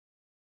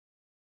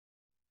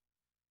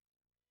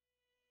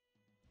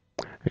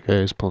Hey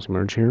guys, Pulse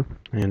Merge here,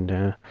 and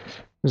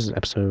this is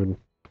episode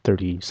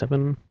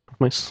 37 of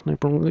my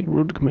Sniper Elite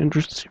Road to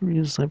Commander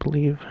series, I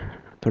believe.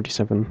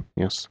 37,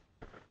 yes.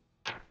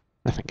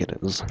 I think it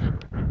is.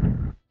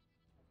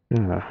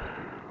 What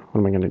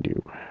am I gonna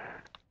do?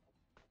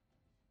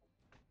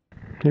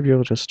 Maybe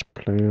I'll just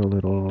play a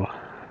little,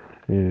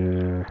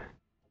 I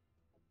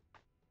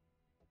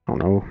don't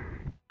know,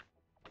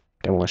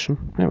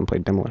 Demolition? I haven't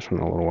played Demolition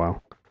in a little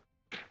while.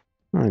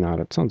 Why not?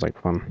 It sounds like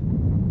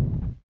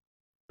fun.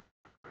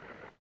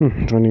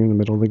 Joining in the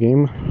middle of the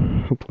game.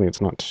 Hopefully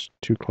it's not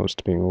too close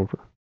to being over.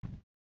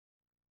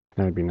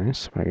 That would be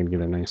nice if I could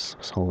get a nice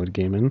solid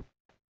game in.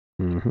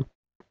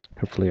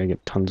 Hopefully I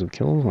get tons of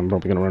kills. I'm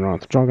probably going to run around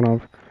with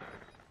Dragunov.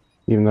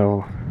 Even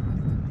though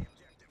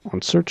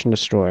on Search and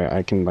Destroy,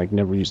 I can like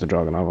never use the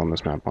Dragunov on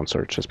this map on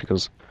Search, just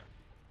because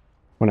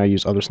when I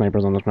use other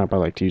snipers on this map, I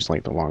like to use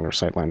like the longer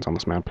sight lines on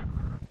this map.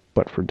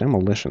 But for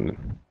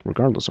Demolition,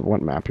 regardless of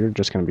what map, you're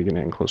just going to be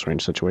getting in close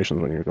range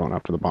situations when you're going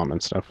after the bomb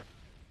and stuff.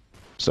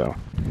 So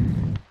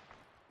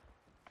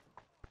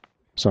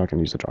I can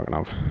use the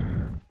Dragunov.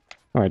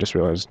 Oh, I just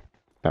realized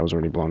that was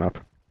already blown up.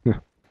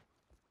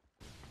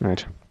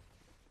 Right.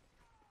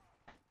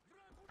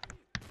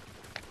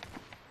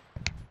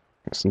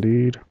 Yes,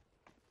 indeed.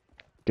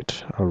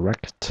 Get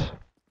erect.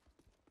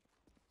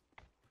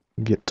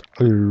 Get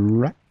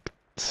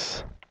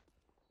erect.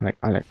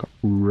 I like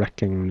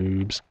wrecking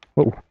noobs.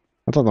 Whoa!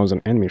 I thought that was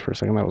an enemy for a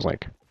second.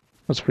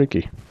 That's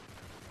freaky.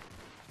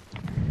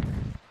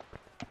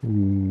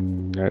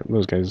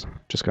 Those guys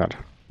just got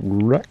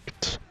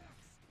wrecked.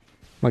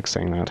 I like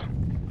saying that.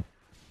 I'm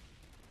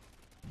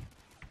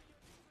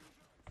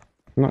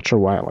not sure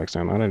why I like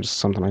saying that. It's just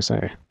something I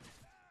say.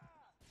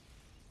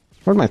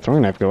 Where'd my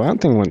throwing knife go? That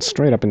thing went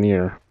straight up in the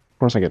air. Of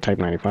course I get Type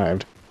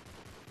 95.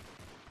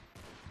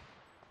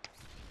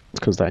 It's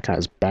because that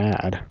guy's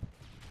bad.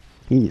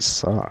 He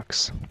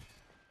sucks.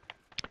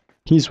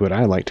 He's what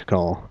I like to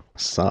call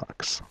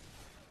sucks.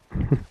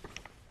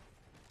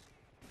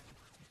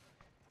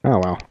 Oh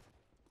well.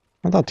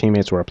 I thought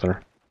teammates were up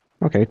there.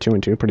 Okay, 2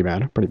 and 2, pretty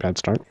bad. Pretty bad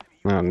start.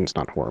 It's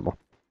not horrible.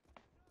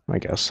 I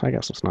guess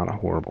it's not a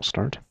horrible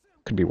start.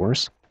 Could be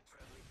worse.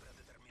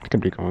 It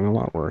could be going a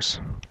lot worse.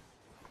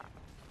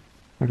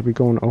 I could be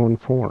going 0 and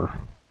 4.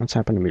 That's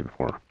happened to me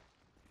before.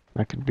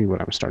 That could be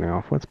what I'm starting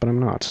off with, but I'm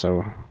not,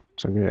 so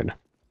good.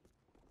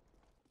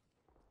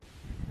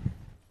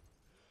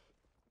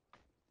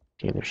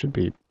 Okay, there should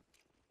be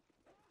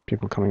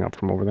people coming up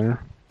from over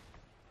there.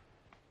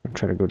 I'll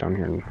try to go down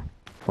here and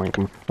flank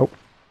them. Oh!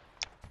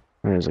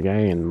 There's a guy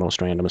in the most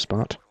random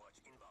spot.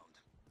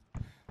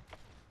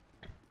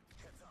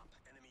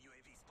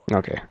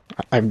 Okay.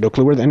 I have no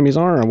clue where the enemies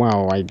are.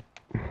 Wow, I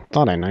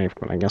thought I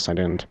knifed, but I guess I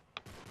didn't.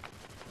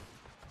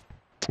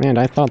 And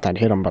I thought that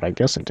hit him, but I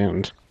guess it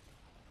didn't.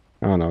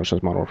 Oh no, it's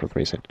just Model for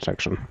 3 safe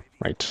detection.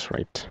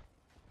 Right.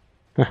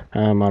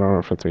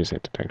 Model for 3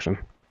 safe detection.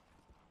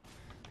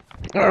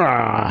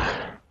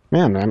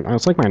 Man,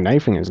 it's like my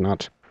knifing is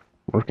not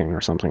working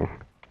or something.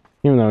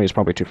 Even though he's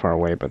probably too far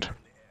away, but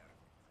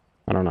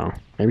I don't know.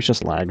 Maybe it's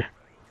just lag.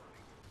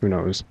 Who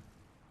knows?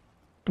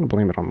 I'm gonna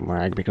blame it on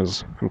lag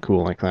because I'm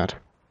cool like that.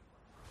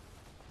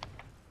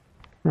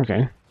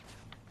 Okay.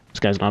 This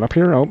guy's not up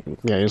here? Oh,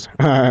 yeah, he is.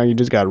 You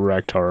just got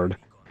wrecked hard.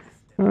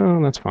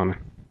 Oh, that's fun.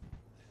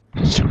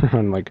 Just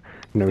run, like,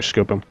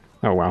 no-scope him.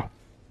 Oh, wow. A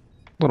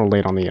little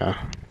late on the,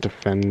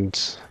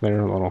 defend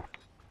there. A little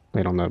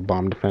late on the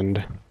bomb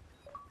defend.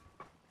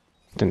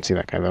 Didn't see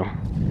that guy, though.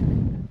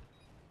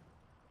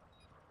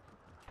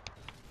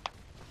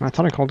 I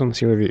thought I called him the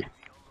COV.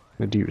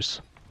 The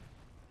deuce.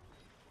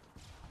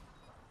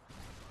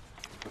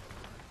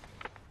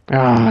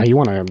 You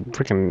want to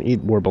freaking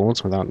eat more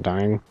bullets without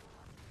dying?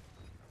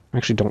 I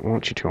actually don't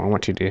want you to. I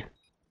want you to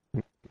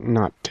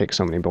not take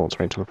so many bullets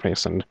right to the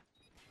face and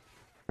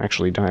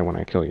actually die when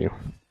I kill you.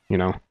 You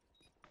know?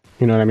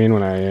 You know what I mean?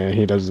 When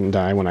he doesn't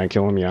die when I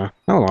kill him, yeah.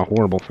 That was a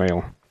horrible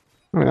fail.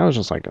 I mean, that was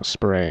just like a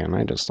spray, and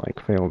I just, like,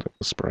 failed at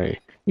the spray.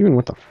 Even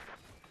with the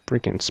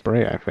freaking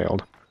spray, I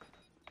failed.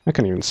 I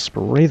couldn't even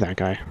spray that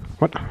guy.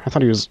 What? I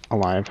thought he was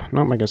alive.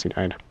 Nope, I guess he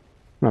died. I'm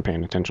not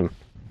paying attention.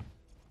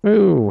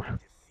 Ooh!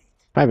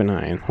 5 and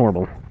 9.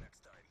 Horrible.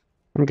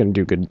 I'm gonna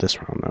do good this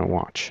round, though.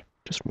 Watch.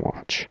 Just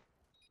watch.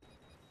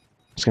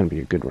 It's gonna be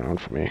a good round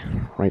for me.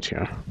 Right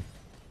here.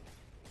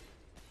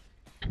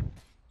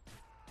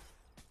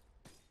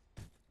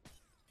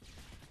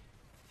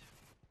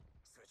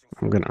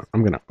 I'm gonna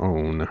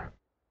own.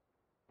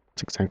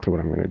 That's exactly what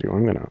I'm gonna do.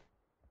 I'm gonna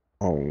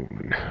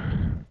own.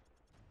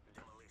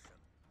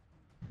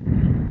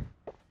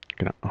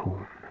 Gonna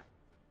own.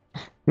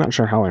 Not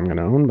sure how I'm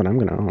gonna own, but I'm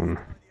gonna own.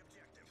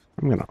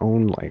 I'm gonna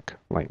own like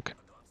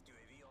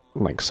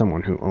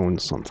someone who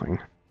owns something.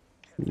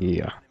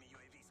 Yeah.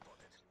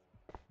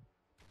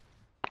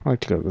 I like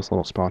to go to this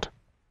little spot.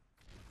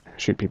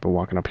 Shoot people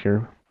walking up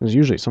here. There's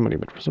usually somebody,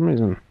 but for some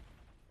reason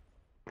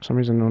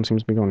no one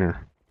seems to be going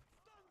here.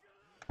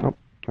 Oh,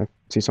 I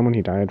see someone.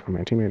 He died from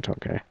my teammate.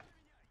 Okay.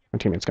 My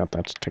teammate's got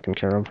that taken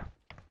care of.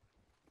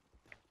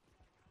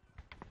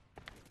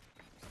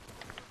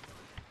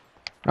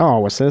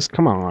 Oh, assist?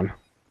 Come on.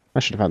 I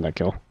should have had that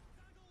kill.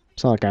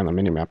 Saw that guy on the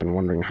minimap and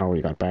wondering how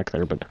he got back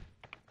there, but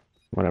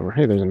whatever.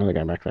 Hey, there's another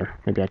guy back there.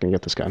 Maybe I can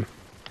get this gun.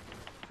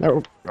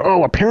 Oh,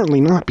 oh,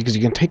 apparently not, because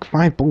you can take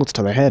 5 bullets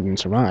to the head and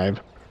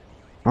survive.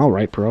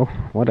 Alright, bro.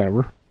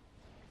 Whatever.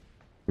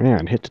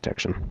 Man, hit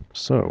detection.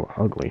 So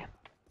ugly.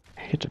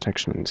 Hit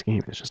detection in this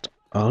game is just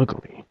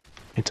ugly.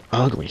 It's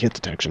ugly hit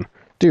detection.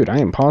 Dude, I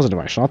am positive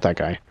I shot that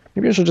guy.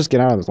 Maybe I should just get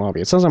out of this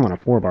lobby. It says I'm on a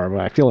 4-bar, but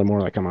I feel it more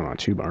like I'm on a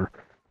 2-bar.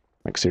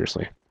 Like,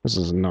 seriously. This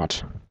is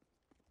not...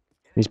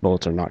 These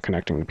bullets are not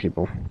connecting to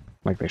people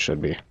like they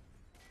should be.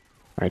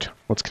 Right,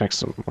 let's connect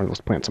some... Or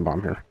let's plant some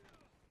bomb here.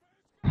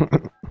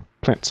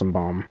 Plant some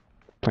bomb.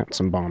 Plant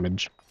some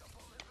bombage.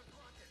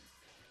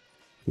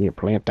 Yeah,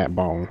 plant that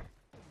bomb.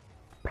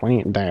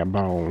 Plant that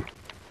bomb.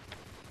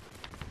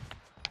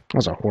 That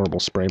was a horrible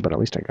spray, but at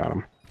least I got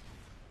him.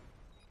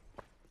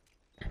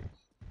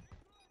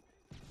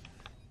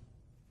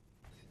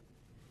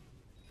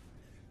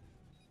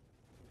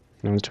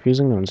 No one's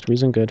defusing, no one's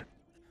defusing, good.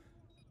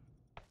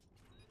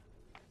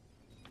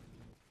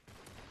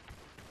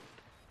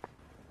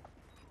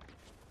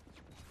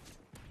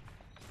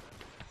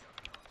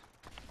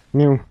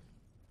 No.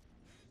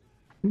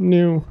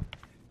 No.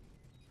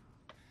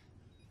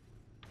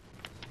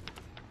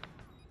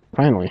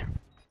 Finally.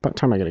 About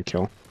time I get a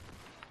kill.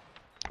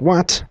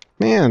 What?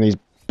 Man, these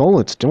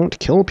bullets don't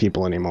kill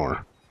people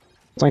anymore.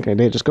 It's like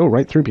they just go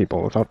right through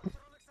people without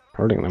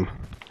hurting them.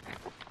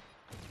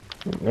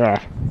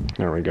 Ah,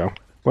 there we go.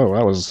 Whoa,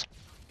 that was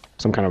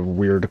some kind of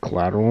weird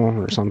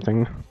collateral or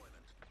something. I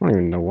don't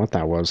even know what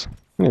that was. I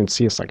didn't even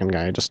see a second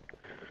guy, just...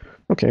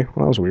 Okay,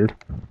 well that was weird.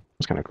 It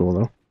was kind of cool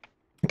though.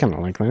 I kind of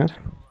like that.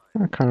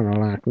 I kind of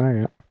like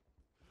that.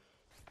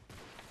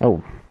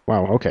 Oh,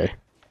 wow, okay.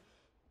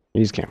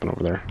 He's camping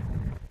over there.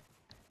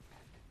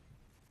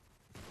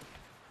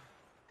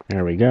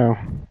 There we go.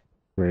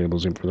 Variable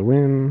zoom for the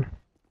win.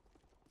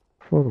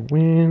 For the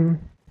win.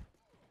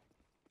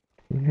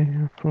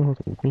 Yeah, for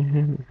the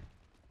win.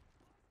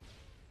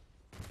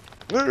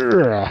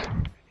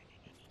 Urgh.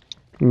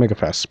 Mega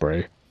fast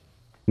spray.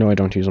 No, I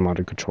don't use a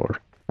modded controller.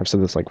 I've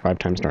said this like 5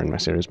 times during my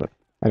series, but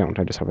I don't.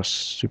 I just have a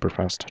super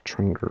fast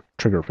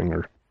trigger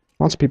finger.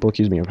 Lots of people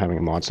accuse me of having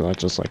a mod, so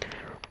that's just like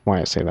why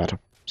I say that.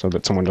 So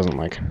that someone doesn't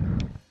like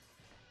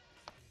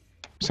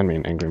send me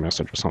an angry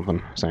message or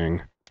something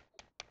saying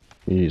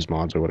you use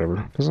mods or whatever.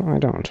 Because I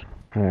don't.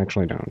 I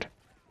actually don't.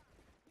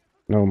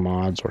 No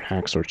mods or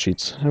hacks or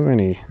cheats of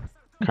any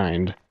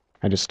kind.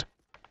 I just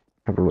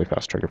have a really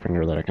fast trigger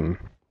finger that I can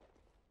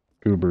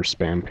uber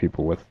spam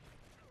people with.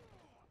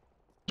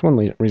 It's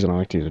one reason I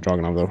like to use a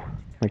Dragunov though.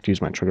 I like to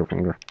use my trigger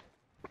finger.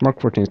 Mark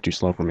 14 is too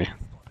slow for me.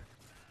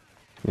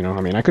 You know,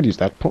 I mean, I could use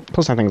that.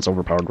 Plus, I think it's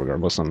overpowered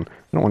regardless, and I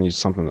don't want to use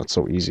something that's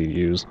so easy to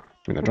use.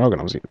 I mean, the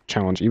Dragunov's a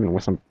challenge even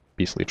with a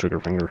beastly trigger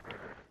finger.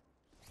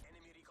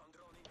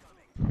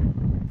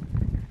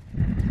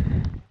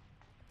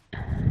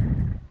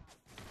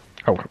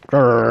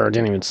 Oh,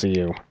 didn't even see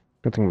you.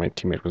 Good thing my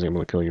teammate was able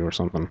to kill you or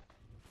something.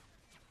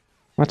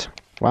 What?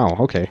 Wow,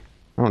 okay.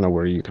 I don't know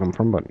where you come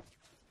from, but...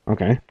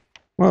 Okay.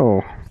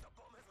 Whoa.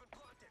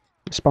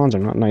 Spawns are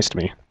not nice to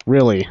me.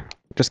 Really.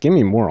 Just give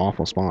me more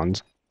awful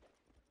spawns.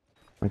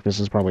 Like, this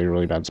is probably a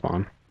really bad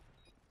spawn.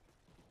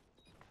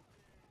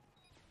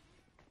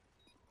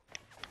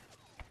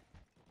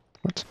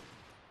 What?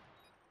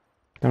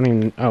 Don't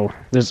even... Oh,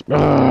 there's...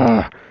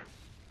 Wow,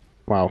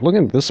 look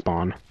at this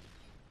spawn.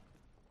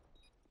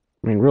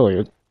 I mean,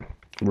 really?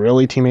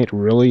 Really, teammate?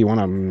 Really? You want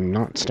to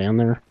not stand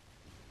there?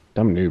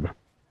 Dumb noob.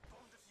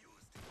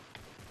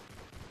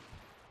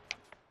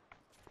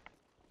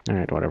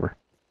 Alright, whatever.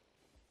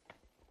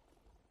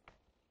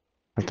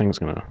 That thing's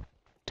gonna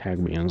tag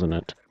me, isn't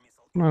it?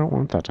 I don't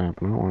want that to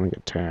happen. I don't want to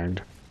get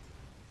tagged.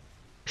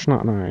 It's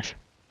not nice.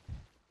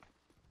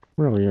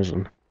 Really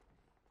isn't.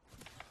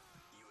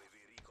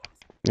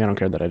 Yeah, I don't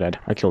care that I died.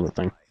 I killed the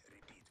thing.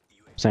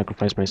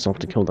 Sacrificed myself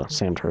to kill the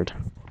SAM turret.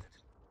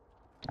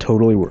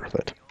 Totally worth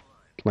it.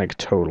 Like,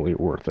 totally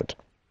worth it.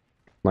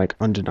 Like,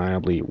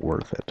 undeniably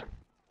worth it.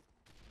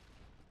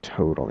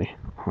 Totally.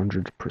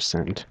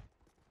 100%.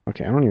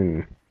 Okay, I don't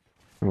even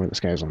know where this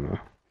guy's on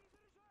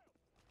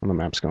the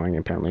map's going.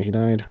 Apparently he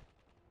died.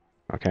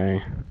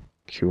 Okay.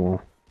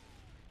 Cool.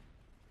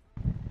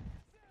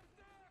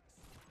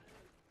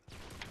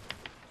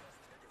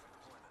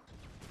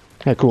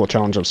 Yeah, cool.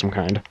 Challenge of some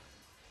kind.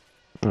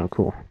 Oh,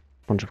 cool.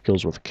 Bunch of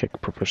kills with kick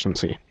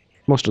proficiency.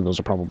 Most of those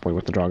are probably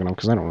with the Dragunov,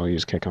 because I don't really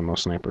use kick on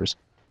most snipers.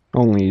 I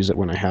only use it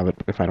when I have it,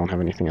 if I don't have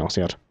anything else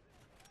yet.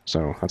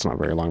 So, that's not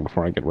very long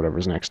before I get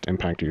whatever's next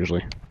impact,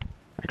 usually.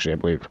 Actually, I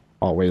believe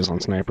always on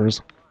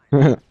snipers.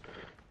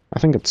 I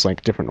think it's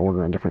like different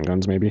order on different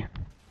guns, maybe.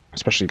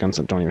 Especially guns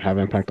that don't even have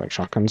impact, like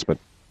shotguns, but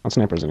on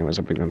snipers anyways,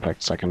 I believe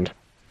impact second.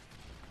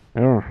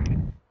 Oh,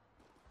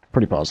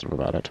 pretty positive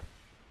about it.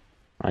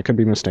 I could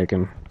be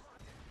mistaken,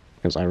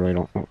 because I really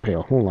don't pay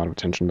a whole lot of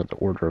attention to the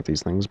order of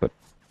these things, but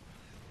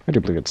I do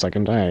believe it's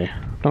second. I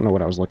don't know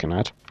what I was looking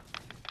at.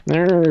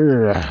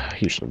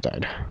 He should have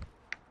died.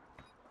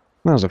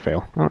 That was a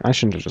fail. I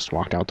shouldn't have just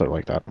walked out there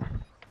like that.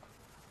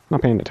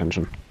 Not paying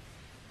attention.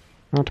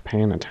 Not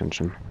paying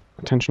attention.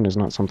 Attention is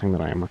not something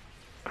that I am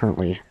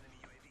currently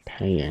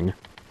paying.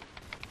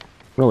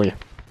 Really.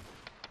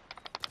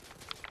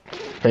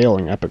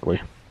 Failing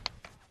epically.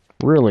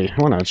 Really?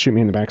 Wanna shoot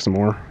me in the back some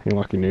more, you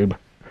lucky noob?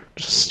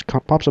 Just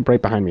pops up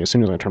right behind me as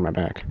soon as I turn my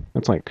back.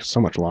 That's like so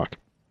much luck.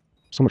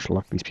 So much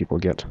luck these people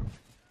get.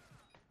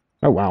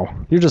 Oh wow,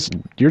 you're just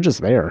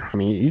there. I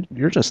mean,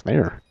 you're just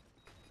there.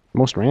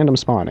 Most random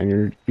spot,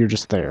 and you're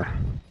just there.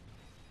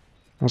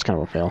 That was kind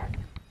of a fail.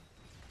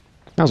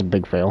 That was a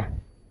big fail.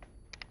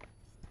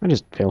 I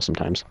just fail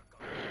sometimes.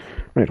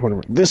 Right,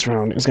 whatever. This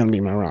round is gonna be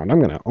my round.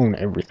 I'm gonna own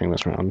everything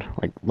this round.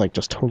 Like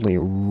just totally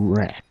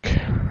wreck.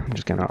 I'm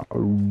just gonna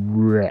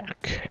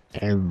wreck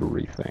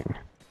everything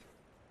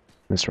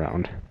this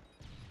round.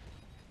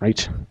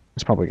 Right?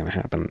 It's probably gonna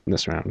happen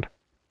this round.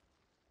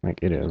 Like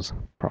it is,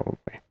 probably.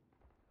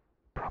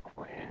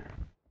 Probably.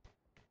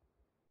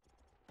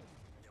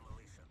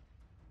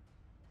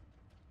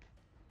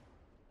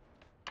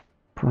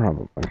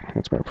 Probably.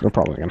 It's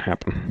probably gonna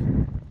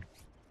happen.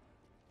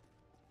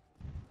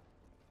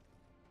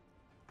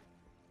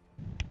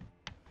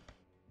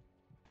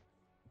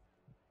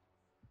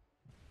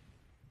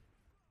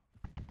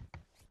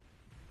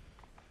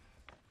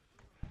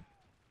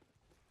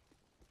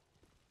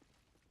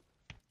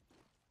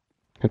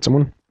 Hit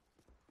someone?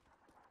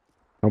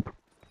 Nope.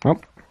 Oh,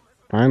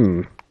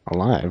 I'm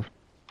alive.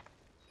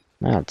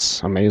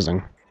 That's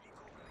amazing.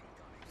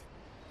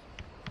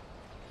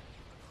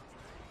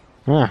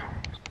 Ah,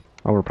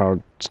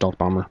 overpowered stealth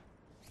bomber.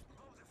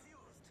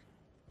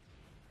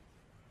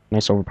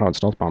 Nice overpowered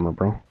stealth bomber,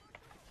 bro.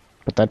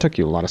 But that took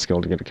you a lot of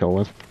skill to get a kill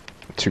with.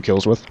 2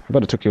 kills with. I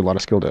bet it took you a lot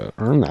of skill to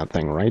earn that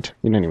thing, right?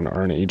 You didn't even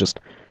earn it. You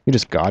just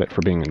got it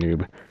for being a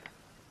noob. You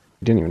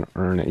didn't even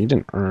earn it. You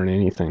didn't earn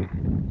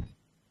anything.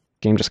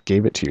 Game just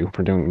gave it to you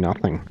for doing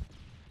nothing.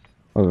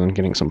 Other than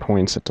getting some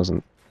points. It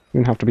doesn't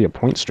even have to be a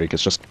point streak.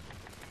 It's just...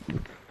 I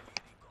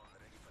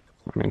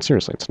mean,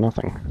 seriously, it's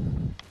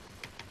nothing.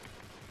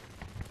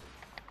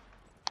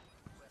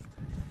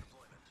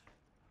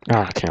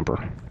 Ah,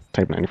 camper.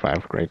 Type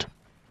 95, great.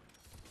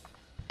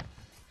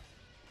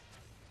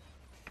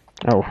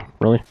 Oh,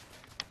 really?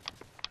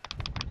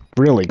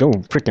 Really? Go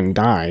freaking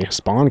die.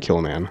 Spawn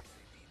kill, man.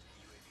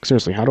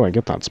 Seriously, how do I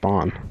get that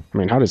spawn? I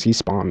mean, how does he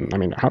spawn? I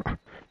mean, how...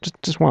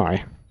 Just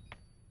why?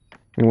 I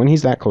mean, when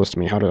he's that close to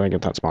me, how did I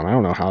get that spawn? I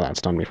don't know how that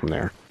stunned me from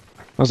there.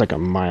 That was like a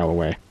mile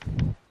away.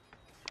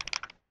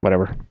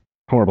 Whatever.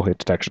 Horrible hit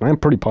detection. I'm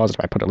pretty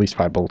positive I put at least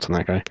 5 bullets in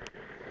that guy.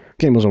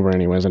 Game was over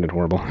anyways. I did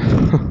horrible.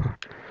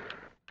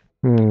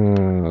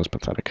 That was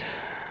pathetic.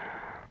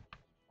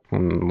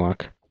 One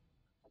luck.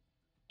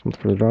 Something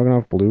for the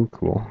Dragunov. Blue.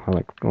 Cool. I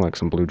like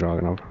some blue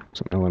Dragunov.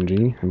 Some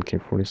LMG.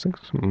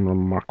 MK46.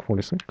 Mark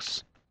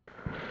 46.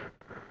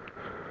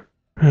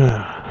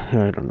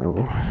 I don't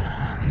know.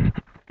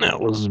 That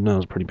was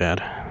pretty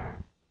bad.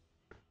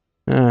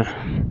 I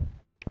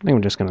think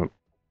I'm just gonna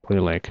play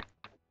like,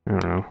 I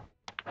don't know.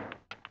 I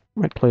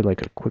might play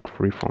like a quick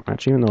free-for-all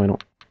match, even though I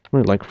don't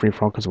really like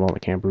free-for-all because of all the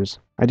campers.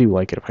 I do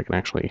like it if I can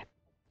actually,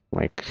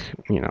 like,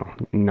 you know,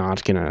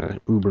 not get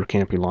a uber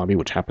campy lobby,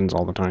 which happens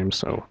all the time,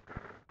 so...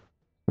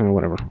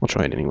 whatever. I'll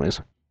try it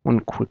anyways. One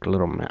quick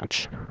little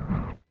match.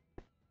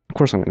 Of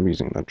course I'm going to be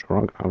using that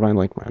Dragunov. I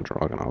like my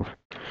Dragunov.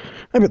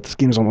 I bet this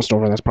game's almost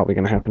over. That's probably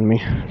going to happen to me.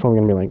 Probably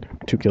going to be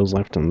like 2 kills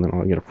left, and then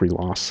I'll get a free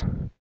loss.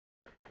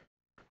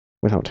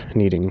 Without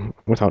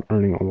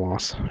earning a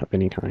loss of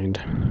any kind.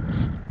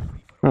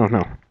 Oh,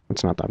 no.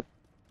 It's not that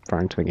far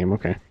into the game.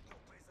 Okay.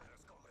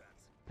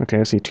 Okay,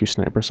 I see 2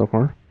 snipers so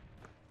far.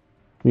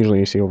 Usually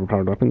you see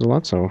overpowered weapons a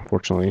lot, so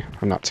fortunately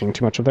I'm not seeing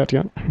too much of that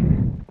yet.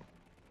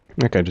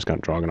 That guy just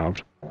got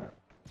Dragunov'd.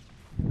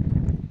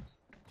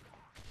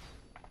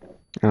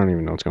 I don't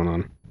even know what's going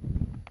on.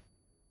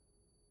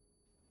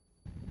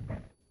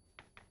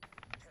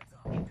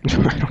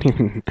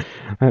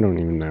 I don't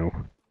even know.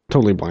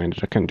 Totally blinded.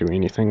 I couldn't do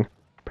anything.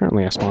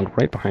 Apparently I spawned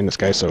right behind this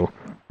guy, so...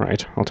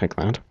 Right, I'll take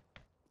that.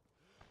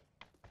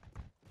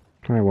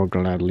 I will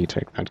gladly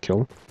take that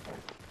kill.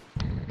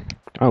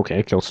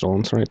 Okay, kill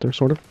stolen right there,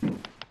 sort of.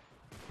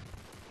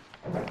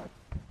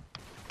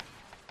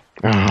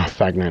 Ah,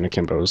 Fagnan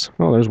Akimbos.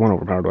 Oh, there's 1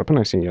 overpowered weapon.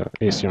 I see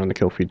AC on the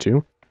kill feed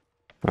too.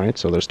 Alright,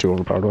 so there's 2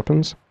 overpowered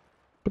weapons.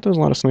 But there's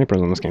a lot of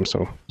snipers in this game, so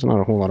there's not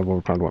a whole lot of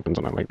overpowered weapons,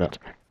 and I like that.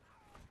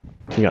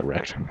 He got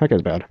wrecked. That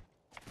guy's bad.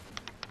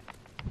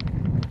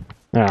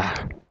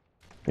 Ah,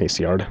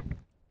 ACR'd.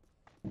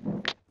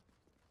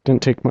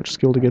 Didn't take much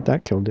skill to get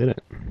that kill, did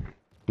it?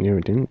 No,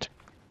 it didn't.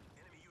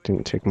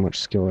 Didn't take much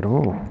skill at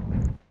all.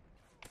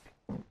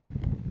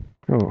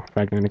 Oh,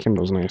 Fagnan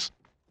Akimbo's nice.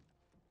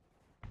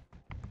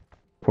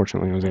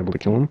 Fortunately, I was able to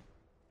kill him.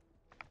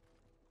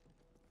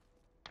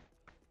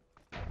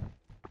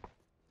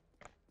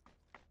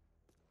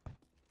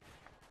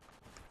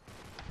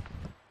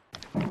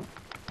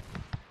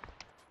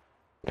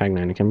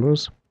 Fagnan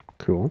Akimbos.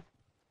 Cool.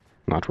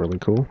 Not really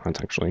cool. That's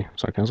actually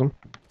sarcasm.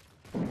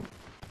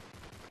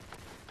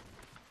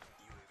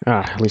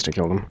 Ah, at least I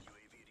killed him.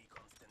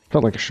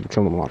 Felt like I should have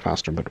killed him a lot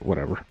faster, but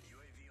whatever.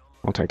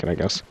 I'll take it, I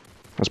guess.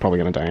 I was probably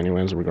gonna die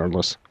anyways,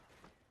 regardless.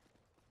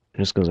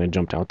 Just because I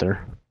jumped out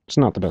there. It's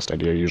not the best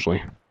idea,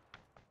 usually.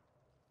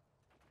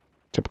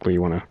 Typically,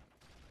 you want to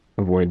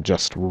avoid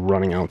just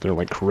running out there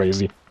like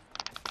crazy.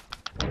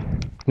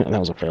 Yeah, that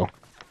was a fail.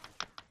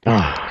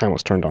 Ah, I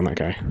almost turned on that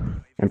guy.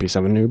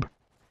 MP7 noob.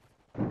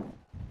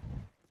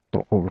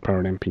 Little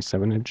overpowered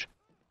MP7-age.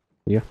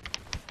 Yeah.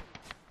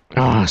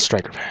 Ah,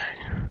 striker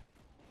fag.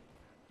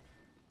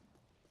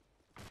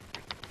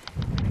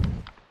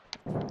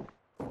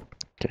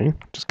 Okay,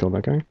 just kill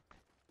that guy.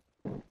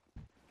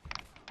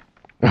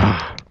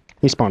 Ah,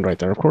 he spawned right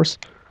there, of course.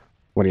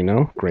 What do you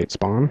know? Great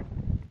spawn.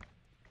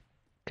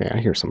 Okay, I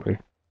hear somebody.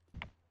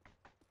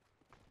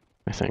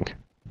 I think.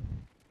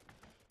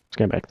 This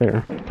guy back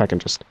there. If I can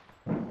just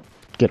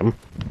get him.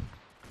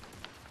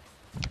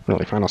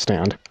 Really, final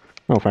stand.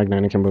 Oh, Fag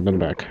 90 Kimbo in the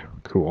back.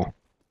 Cool.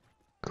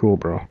 Cool,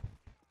 bro.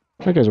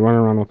 That guy's running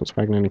around with his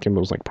Fag 90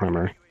 Kimbos like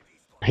primary.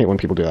 I hate when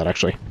people do that,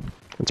 actually.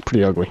 It's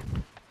pretty ugly.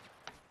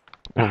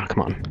 Ah,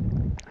 come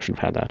on. I should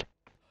have had that.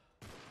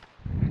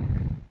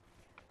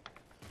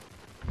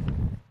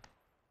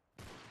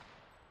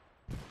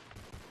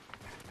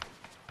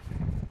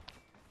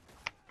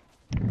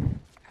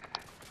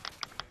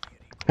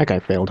 That guy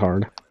failed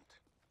hard.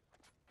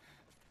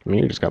 I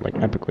mean, he just got, like,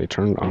 epically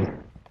turned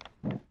on.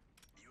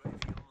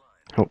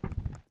 Oh.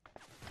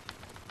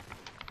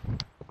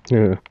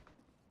 Yeah.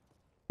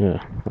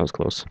 Yeah, that was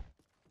close.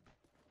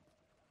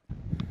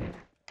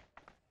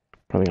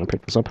 Probably gonna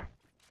pick this up.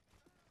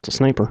 It's a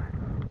sniper.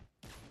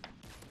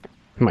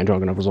 My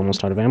Dragunov was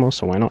almost out of ammo,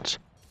 so why not?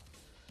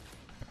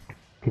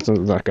 It's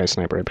that guy's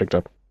sniper I picked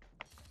up.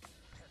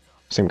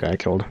 Same guy I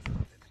killed.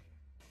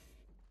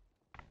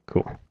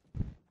 Cool.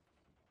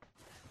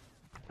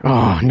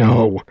 Oh,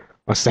 no!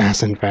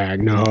 Assassin fag,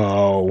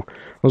 no!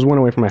 I was one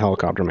away from my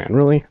helicopter, man.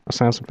 Really?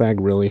 Assassin fag,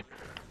 really?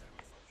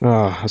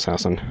 Ah,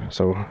 assassin.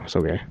 So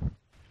gay.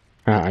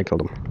 Ah, I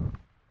killed him.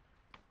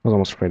 I was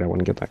almost afraid I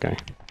wouldn't get that guy.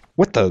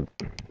 What the?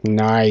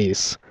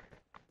 Nice.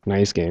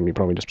 Nice game. You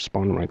probably just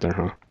spawned right there,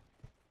 huh?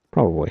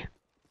 Probably.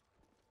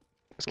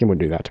 This game would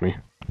do that to me.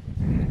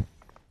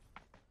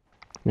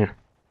 Yeah.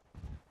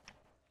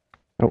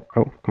 Oh,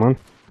 come on.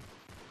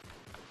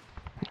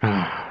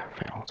 Ah,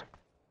 failed.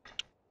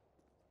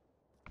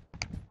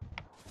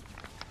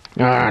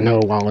 Ah, no,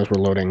 while I was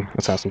reloading.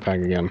 Assassin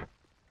fag again.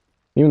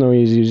 Even though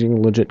he's using a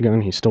legit gun,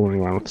 he's still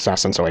running around with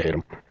Assassin, so I hate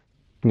him.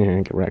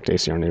 Yeah, get wrecked,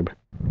 ACR noob.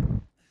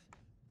 That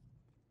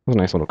was a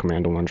nice little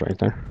commando lunge right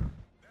there.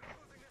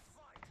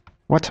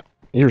 What?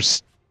 You're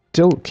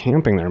still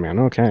camping there, man.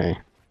 Okay.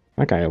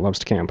 That guy loves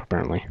to camp,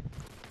 apparently.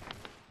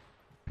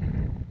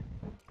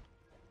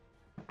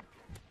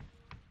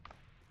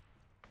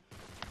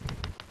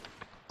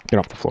 Get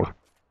off the floor.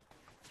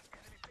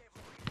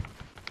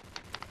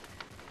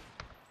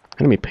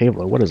 Enemy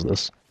Pavlo, what is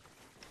this?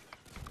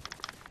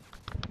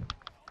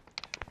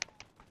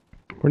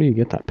 Where do you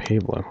get that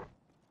Pavlo?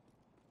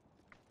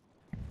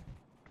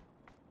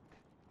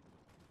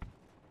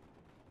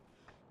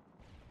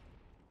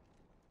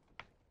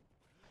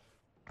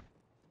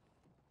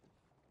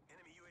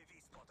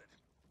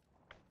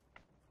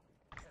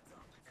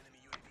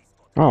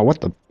 Oh,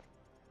 what the?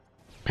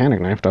 Panic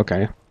knifed,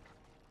 okay.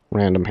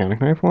 Random panic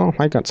knife. Well,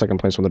 I got second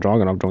place with the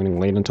Dragunov joining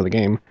late into the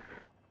game.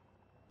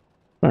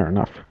 Fair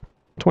enough.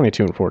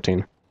 22 and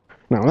 14.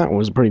 Now, that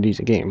was a pretty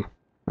decent game.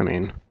 I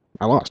mean,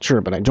 I lost,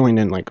 sure, but I joined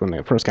in, like, when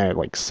the first guy had,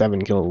 like,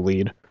 7 kill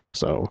lead.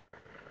 So,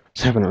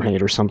 7 or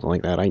 8 or something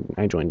like that.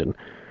 I joined in.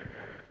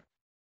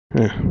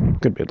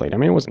 Good bit late. I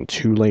mean, it wasn't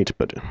too late,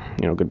 but,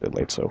 you know, good bit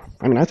late, so...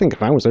 I mean, I think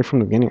if I was there from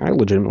the beginning, I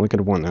legitimately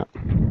could have won that.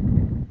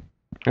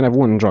 And I've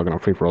won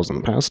Dragunov free-for-alls in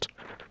the past.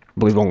 I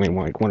believe only,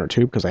 like, 1 or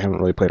 2, because I haven't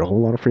really played a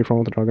whole lot of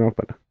free-for-all with the Dragunov,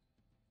 but...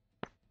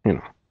 You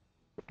know.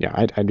 Yeah,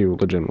 I do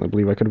legitimately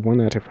believe I could have won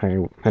that if I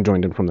had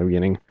joined in from the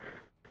beginning.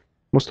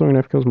 Most throwing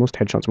knife kills, most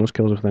headshots, most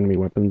kills with enemy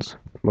weapons,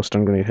 most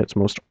stun grenade hits,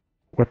 most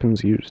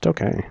weapons used.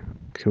 Okay,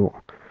 cool.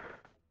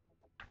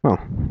 Well,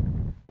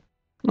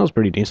 that was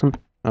pretty decent.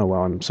 Oh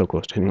wow, I'm so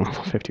close to hitting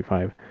level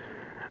 55.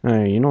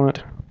 You know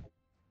what?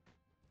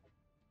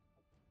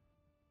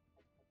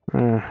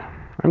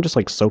 I'm just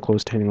like so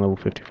close to hitting level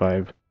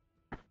 55.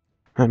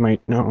 I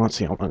might, no, let's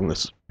see how long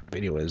this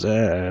video is.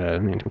 I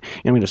mean,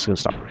 I'm just gonna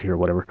stop here or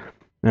whatever.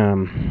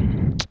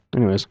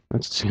 Anyways,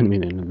 that's gonna be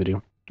the end of the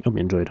video. Hope you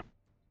enjoyed,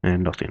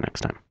 and I'll see you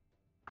next time.